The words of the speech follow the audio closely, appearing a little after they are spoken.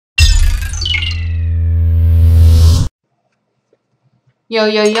Yo,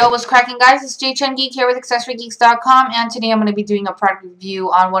 yo, yo, what's cracking, guys? It's AccessoryGeeks here with AccessoryGeeks.com, and today I'm going to be doing a product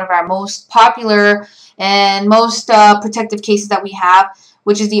review on one of our most popular and most protective cases that we have,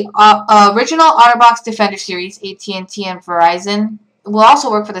 which is the original Otterbox Defender series, AT&T and Verizon. It will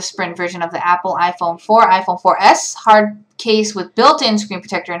also work for the Sprint version of the Apple iPhone 4, iPhone 4S, hard case with built-in screen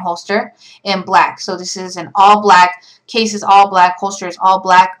protector and holster in black. So this is an all black, case is all black, holster is all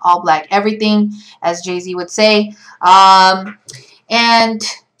black, everything, as Jay-Z would say. And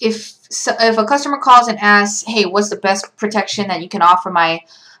if a customer calls and asks, hey, what's the best protection that you can offer my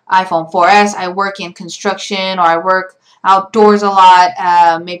iPhone 4S? I work in construction, or I work outdoors a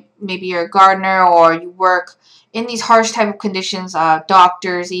lot. Maybe you're a gardener, or you work in these harsh type of conditions,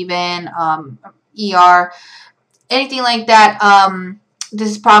 doctors even, ER, anything like that.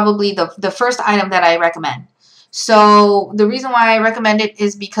 This is probably the first item that I recommend. So the reason why I recommend it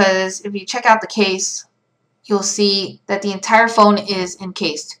is because if you check out the case, you'll see that the entire phone is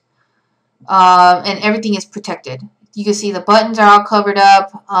encased, and everything is protected. You can see the buttons are all covered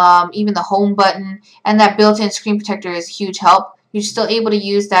up, even the home button, and that built-in screen protector is a huge help. You're still able to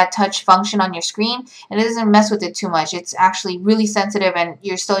use that touch function on your screen, and it doesn't mess with it too much. It's actually really sensitive, and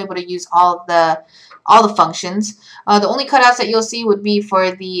you're still able to use all the functions. The only cutouts that you'll see would be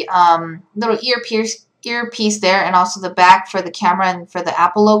for the little earpiece there, and also the back for the camera and for the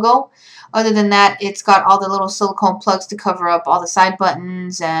Apple logo. Other than that, it's got all the little silicone plugs to cover up all the side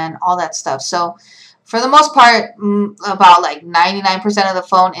buttons and all that stuff. So for the most part, about like 99% of the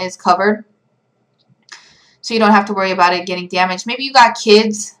phone is covered. So you don't have to worry about it getting damaged. Maybe you got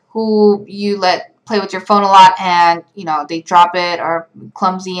kids who you let play with your phone a lot, and they drop it, or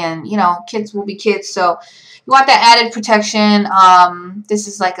clumsy, and kids will be kids. So you want that added protection. This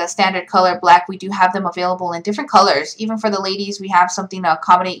is like a standard color, black. We do have them available in different colors. Even for the ladies, we have something to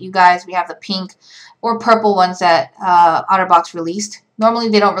accommodate you guys. We have the pink or purple ones that Otterbox released. Normally,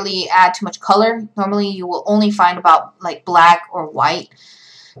 they don't really add too much color. Normally, you will only find about like black or white.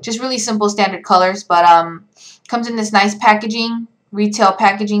 Just really simple standard colors, but comes in this nice packaging, retail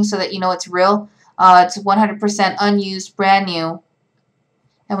packaging, so that you know it's real. It's 100% unused, brand new.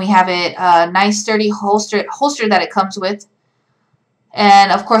 And we have it nice sturdy holster that it comes with.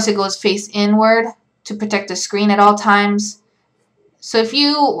 And of course it goes face inward to protect the screen at all times. So if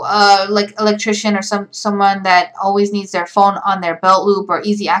you like electrician or someone that always needs their phone on their belt loop or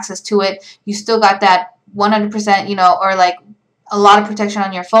easy access to it, you still got that 100%, or like a lot of protection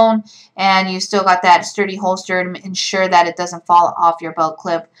on your phone, and you still got that sturdy holster to ensure that it doesn't fall off your belt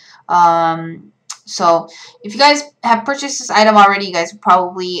clip. So if you guys have purchased this item already, you guys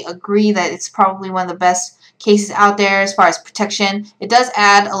probably agree that it's probably one of the best cases out there as far as protection. It does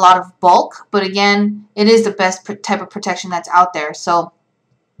add a lot of bulk, but again, it is the best type of protection that's out there. So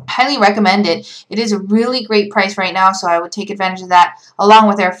highly recommend it. It is a really great price right now, so I would take advantage of that, along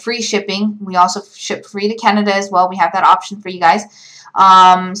with our free shipping. We also ship free to Canada as well. We have that option for you guys.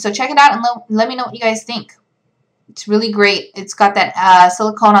 So check it out and let me know what you guys think. It's really great. It's got that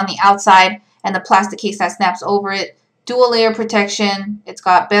silicone on the outside and the plastic case that snaps over it. Dual layer protection. It's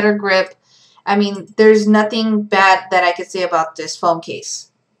got better grip. I mean, there's nothing bad that I could say about this phone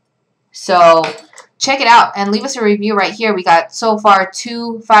case. So check it out and leave us a review right here. We got so far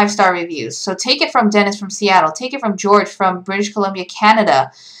 2 5-star reviews. So take it from Dennis from Seattle. Take it from George from British Columbia,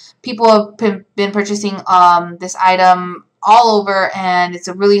 Canada. People have been purchasing this item all over, and it's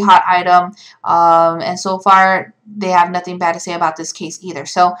a really hot item, and so far they have nothing bad to say about this case either.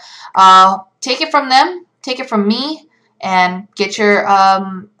 So take it from them, take it from me, and get your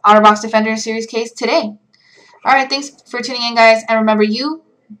Otterbox Defender series case today. Alright, thanks for tuning in, guys, and remember, you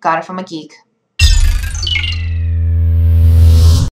got it from a geek.